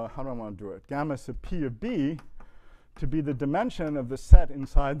 how do I want to do it? Gamma sub P of B to be the dimension of the set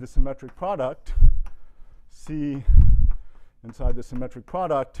inside the symmetric product, C inside the symmetric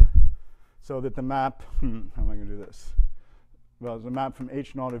product, so that the map, how am I going to do this? Well, the map from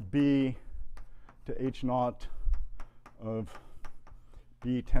H0 of B to H0 of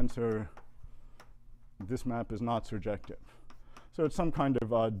B tensor, this map is not surjective. So it's some kind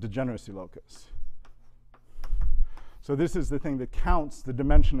of degeneracy locus. So this is the thing that counts the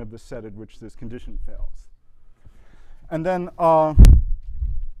dimension of the set at which this condition fails. And then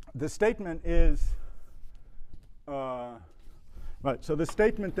the statement is, right, so the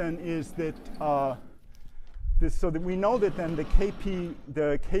statement then is that, so that we know that then the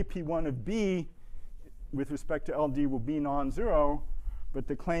KP1 of B with respect to LD will be non-zero, but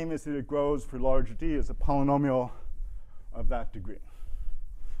the claim is that it grows for large D as a polynomial of that degree.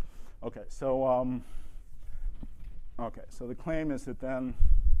 Okay, so so the claim is that then,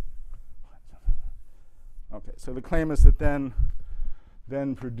 okay, so the claim is that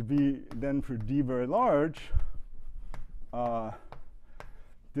then for D very large, the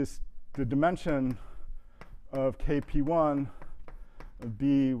dimension of KP1 of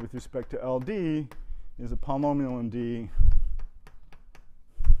B with respect to LD is a polynomial in D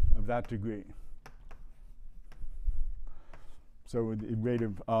of that degree. So the rate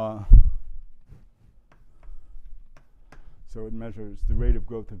of so it measures the rate of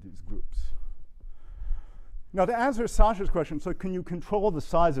growth of these groups. Now, to answer Sasha's question, so can you control the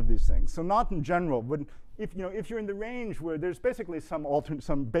size of these things? So not in general, but if you're in the range where there's basically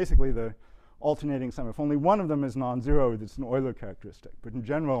basically the alternating sum. If only one of them is non-zero, it's an Euler characteristic. But in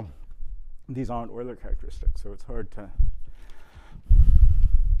general, these aren't Euler characteristics, so it's hard to.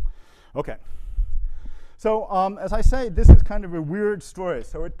 Okay. So as I say, this is kind of a weird story.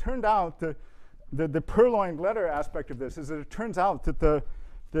 So it turned out the purloined letter aspect of this is that it turns out that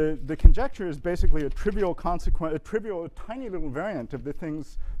the conjecture is basically a trivial consequence, a tiny little variant of the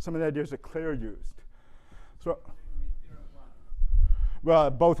things, some of the ideas that Claire used. So, well,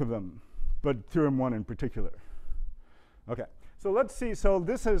 both of them, but theorem 1 in particular. Okay, so let's see. So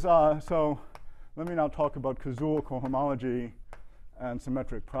this is, so let me now talk about Cazul cohomology and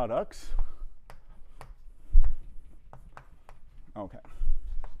symmetric products. Okay.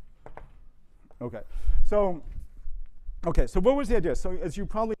 Okay. So what was the idea? So as you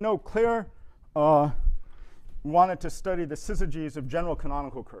probably know, Claire wanted to study the syzygies of general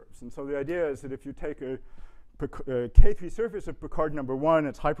canonical curves. And so the idea is that if you take a K3 surface of Picard number 1,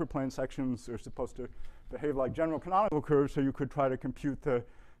 its hyperplane sections are supposed to behave like general canonical curves, so you could try to compute the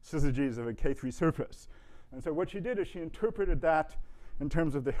syzygies of a K3 surface. And so what she did is she interpreted that in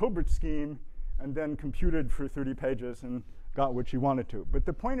terms of the Hilbert scheme and then computed for 30 pages and got what she wanted to. But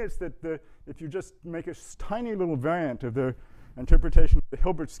the point is that if you just make a tiny little variant of the interpretation of the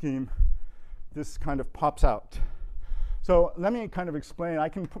Hilbert scheme, this kind of pops out. So let me kind of explain. I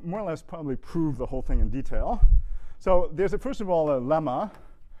can more or less probably prove the whole thing in detail. So there's, first of all, a lemma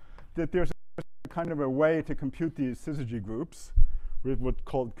that there's a kind of a way to compute these Syzygies groups with what's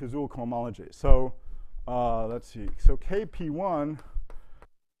called Cazul cohomology. So let's see. So KP1,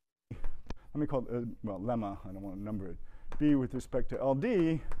 let me call it, well, lemma. I don't want to number it. B with respect to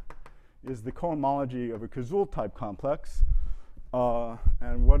LD is the cohomology of a Cazul type complex.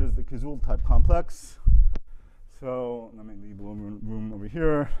 And what is the Cazul type complex? So let me leave a little room over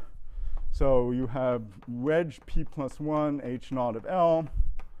here. So you have wedge P plus 1 H naught of L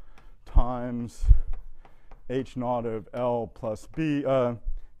times H naught of L plus B,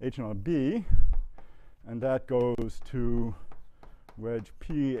 H naught of B. And that goes to wedge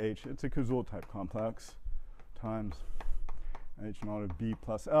P H, it's a Cazul type complex, times H naught of B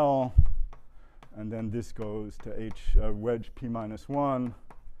plus L. And then this goes to H wedge P minus 1,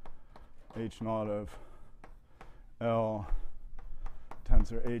 H naught of L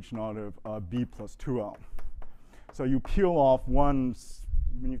tensor H naught of B plus 2L. So you peel off one,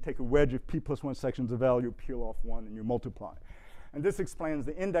 when you take a wedge of P plus 1 sections of L, you peel off one and you multiply. And this explains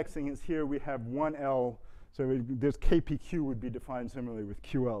the indexing is here. We have 1L, so this KPQ would be defined similarly with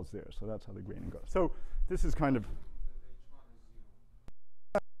QLs there. So that's how the grading goes. So this is kind of,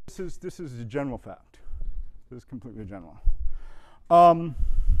 this is a general fact. This is completely general.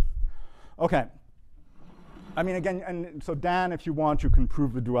 Okay. I mean, again, and so Dan, if you want, you can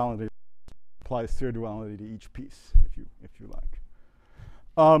prove the duality, apply sphere duality to each piece, if you like.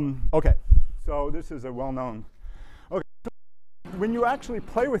 Okay, so this is a well-known. Okay, so when you actually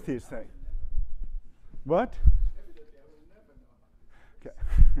play with these things, what? Okay.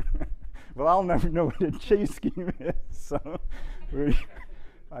 Well, I'll never know what a chase scheme is, so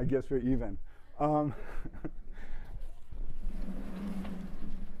I guess we're even.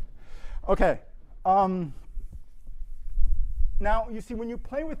 Okay. Now, you see, when you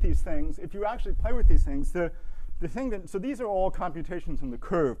play with these things, if you actually play with these things, the thing that, so these are all computations in the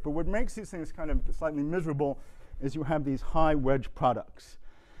curve, but what makes these things kind of slightly miserable is you have these high wedge products.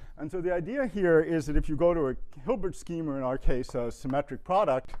 And so the idea here is that if you go to a Hilbert scheme, or in our case, a symmetric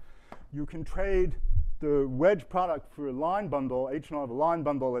product, you can trade the wedge product for a line bundle, H naught of a line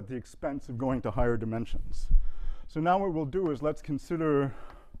bundle, at the expense of going to higher dimensions. So now what we'll do is let's consider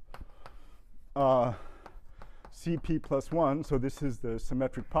CP plus 1, so this is the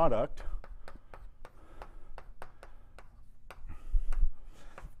symmetric product.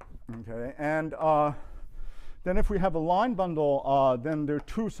 Okay, and then if we have a line bundle, then there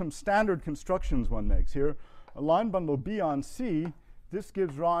are some standard constructions one makes here. A line bundle B on C, this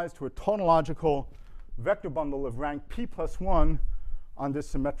gives rise to a tautological vector bundle of rank P plus 1 on this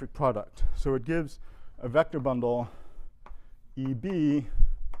symmetric product. So it gives a vector bundle EB,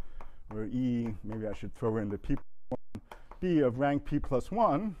 or E, maybe I should throw in the P plus 1, B of rank P plus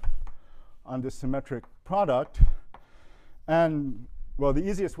 1 on this symmetric product. And, well, the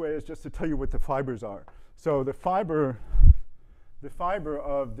easiest way is just to tell you what the fibers are. So the fiber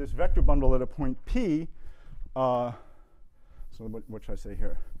of this vector bundle at a point P, so what should I say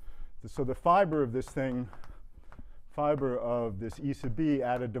here? So the fiber of this thing, fiber of this E sub B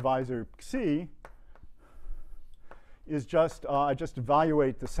at a divisor C, is just, I just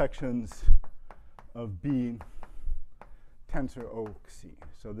evaluate the sections of B tensor O C.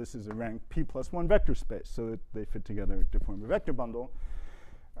 So this is a rank P plus 1 vector space, so that they fit together to form a vector bundle.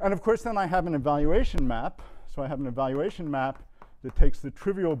 And of course, then I have an evaluation map. So I have an evaluation map that takes the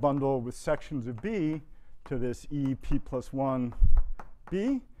trivial bundle with sections of B to this E P plus 1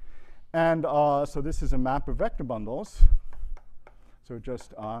 B. And so this is a map of vector bundles. So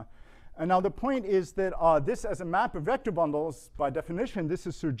just, and now the point is that this as a map of vector bundles, by definition, this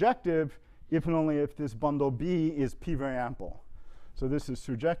is surjective if and only if this bundle B is P very ample. So this is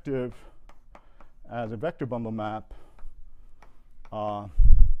surjective as a vector bundle map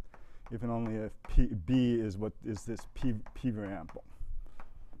if and only if B is what is this P very ample.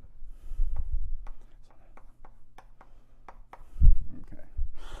 Okay.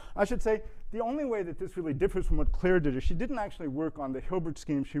 I should say the only way that this really differs from what Claire did is she didn't actually work on the Hilbert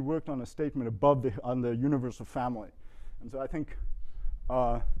scheme. She worked on a statement above on the universal family. And so I think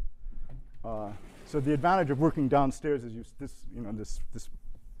so the advantage of working downstairs is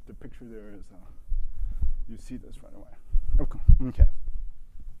the picture there is you see this right away. Okay.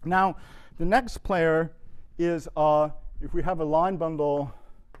 Now the next player is if we have a line bundle,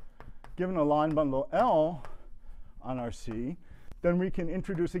 given a line bundle L on our C, then we can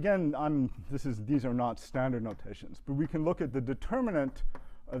introduce, again, these are not standard notations, but we can look at the determinant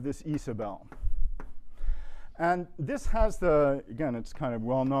of this E sub L. And this has again, it's kind of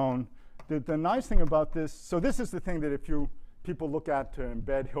well known. The nice thing about this, so this is the thing that people look at to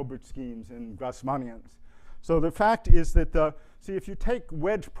embed Hilbert schemes in Grassmannians. So the fact is that see, if you take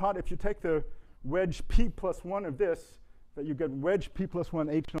the wedge P plus 1 of this, that you get wedge P plus 1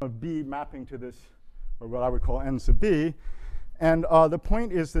 H naught of B mapping to this, or what I would call N sub B. And the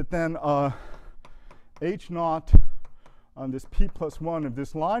point is that then H naught on this P plus 1 of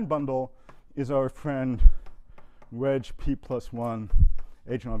this line bundle is our friend wedge P plus 1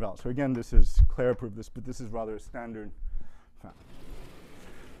 H naught of L. So again, Claire proved this, but this is rather a standard fact.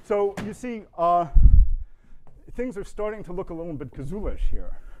 So you see, things are starting to look a little bit Cazoulish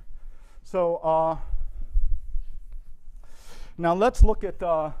here. So now let's look at,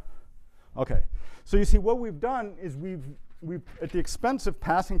 okay. So you see what we've done is we've, at the expense of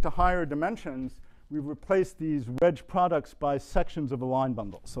passing to higher dimensions, we've replaced these wedge products by sections of a line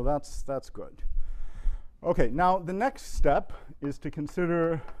bundle. So that's good. Okay, now the next step is to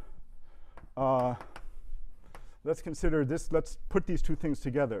consider, let's consider this, let's put these two things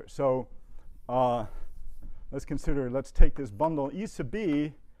together. So let's take this bundle E sub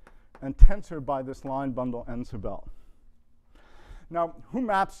B and tensor by this line bundle N sub L. Now, who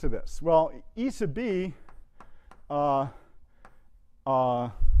maps to this? Well, E sub B,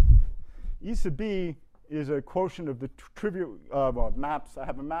 E sub B is a quotient of the trivial maps. I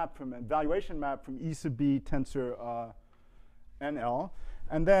have a map from an evaluation map from E sub B tensor NL.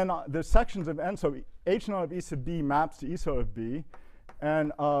 And then the sections of N, so H naught of E sub B maps to E sub of B.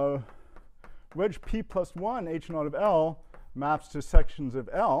 And wedge P plus 1 H naught of L maps to sections of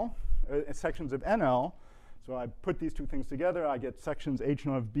L, sections of NL. So I put these two things together. I get sections H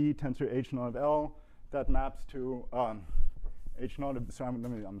naught of B tensor H naught of L. That maps to H naught of, so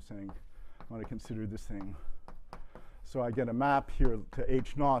I'm saying, I want to consider this thing. So I get a map here to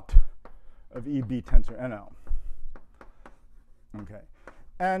H naught of EB tensor NL. Okay.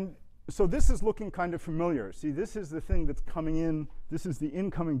 And so this is looking kind of familiar. See, this is the thing that's coming in. This is the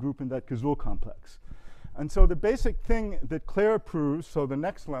incoming group in that Cazul complex. And so the basic thing that Claire proves, so the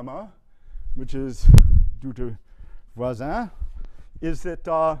next lemma, which is due to Voisin, is that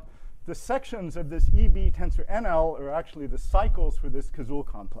the sections of this EB tensor NL are actually the cycles for this Cazul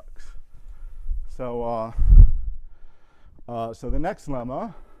complex. So, so the next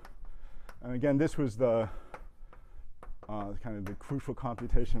lemma, and again, this was the kind of the crucial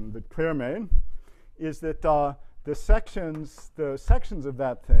computation that Claire made, is that the sections of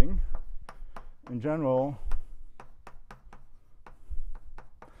that thing, in general,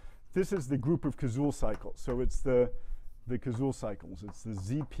 this is the group of Cazul cycles. So it's the Cazul cycles. It's the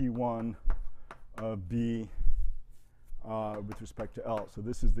ZP1 of B with respect to L. So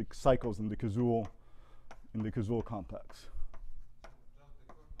this is the cycles in the Cazul complex.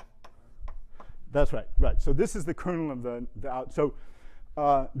 That's right, right. So this is the kernel of the out. So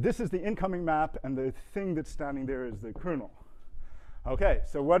this is the incoming map, and the thing that's standing there is the kernel. Okay,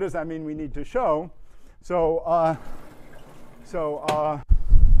 so what does that mean we need to show? So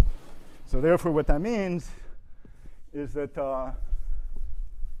therefore, what that means is that,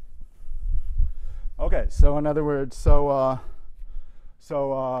 okay, so in other words,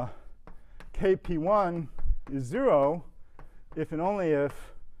 KP1 is 0 if and only if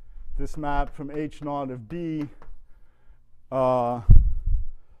this map from H naught of B, let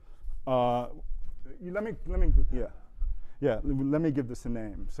me give this a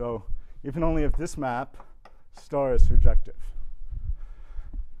name. So if and only if this map star is surjective.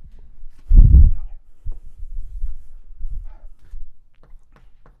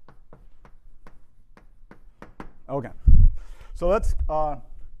 Okay, so let's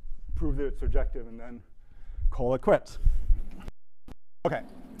prove that it's surjective and then call it quits. Okay,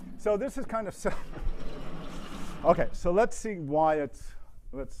 so this is kind of okay, so let's see why it's,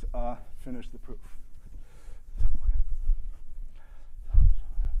 let's finish the proof.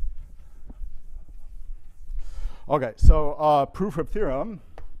 Okay, so proof of theorem.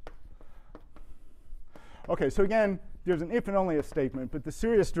 Okay, so again, there's an if and only if statement, but the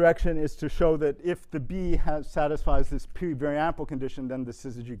serious direction is to show that if the B satisfies this P very ample condition, then the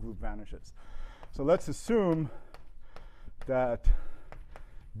Syzygies group vanishes. So let's assume that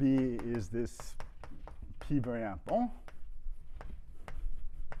B is this P very ample.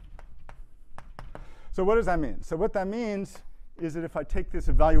 So what does that mean? So what that means is that if I take this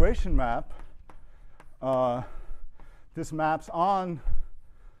evaluation map, this maps on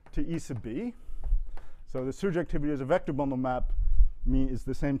to E sub B. So the surjectivity as a vector bundle map is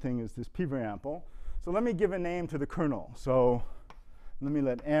the same thing as this P very ample. So let me give a name to the kernel. So let me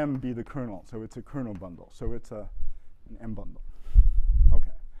let M be the kernel. So it's a kernel bundle. So it's an M bundle.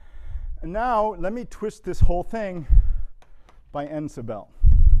 Okay. And now let me twist this whole thing by n sub L.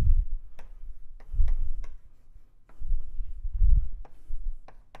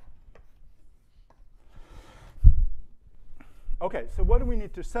 Okay, so what do we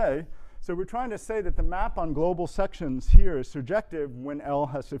need to say? So we're trying to say that the map on global sections here is surjective when L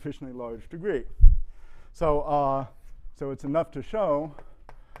has sufficiently large degree. So, so it's enough to show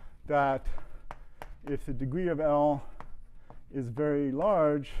that if the degree of L is very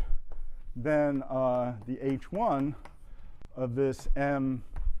large, then the H1 of this M,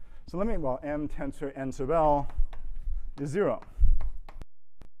 so let me, well, M tensor n sub L is 0.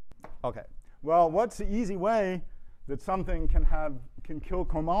 Okay, well, what's the easy way that something can kill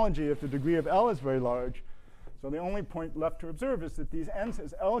cohomology if the degree of L is very large? So the only point left to observe is that these n's,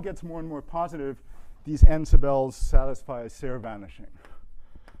 as L gets more and more positive, these n sub L's satisfy Serre vanishing.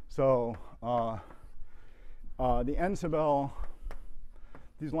 So the n sub L,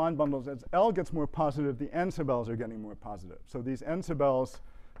 these line bundles, as L gets more positive, the n sub L's are getting more positive. So these n sub L's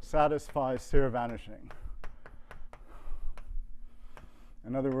satisfy Serre vanishing.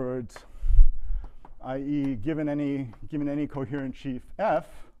 In other words, i.e., given any coherent sheaf F,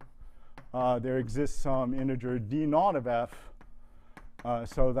 there exists some integer d naught of F,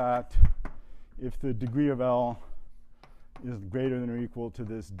 so that if the degree of L is greater than or equal to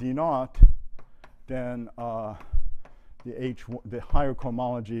this d naught, then the higher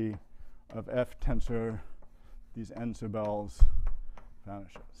cohomology of F tensor these n sub L's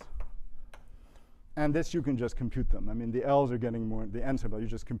vanishes. And this, you can just compute them. I mean, the L's are getting more, the n sub L, you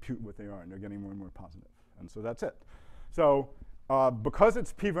just compute what they are, and they're getting more and more positive. And so that's it. So because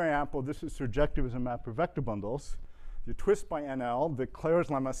it's p very ample, this is surjective as a map of vector bundles. You twist by NL. The Claire's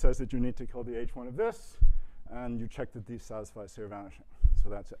lemma says that you need to kill the H1 of this, and you check that these satisfy Serre vanishing. So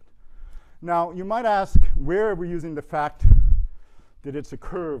that's it. Now, you might ask, where are we using the fact that it's a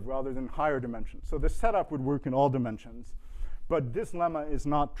curve rather than higher dimensions? So the setup would work in all dimensions, but this lemma is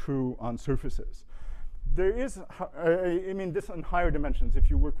not true on surfaces. There is, I mean, this in higher dimensions if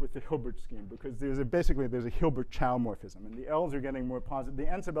you work with the Hilbert scheme, because basically there's a Hilbert-Chow morphism, and the L's are getting more positive, the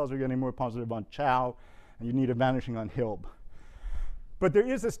n sub L's are getting more positive on Chow, and you need a vanishing on Hilb. But there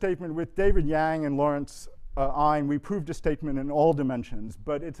is a statement with David Yang and Lawrence Ein. We proved a statement in all dimensions,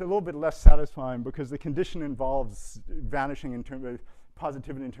 but it's a little bit less satisfying because the condition involves vanishing in terms of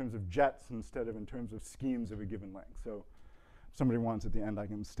positivity in terms of jets instead of in terms of schemes of a given length. So if somebody wants at the end, I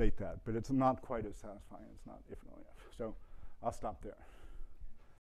can state that, but it's not quite as satisfying. It's not if and only if. So I'll stop there.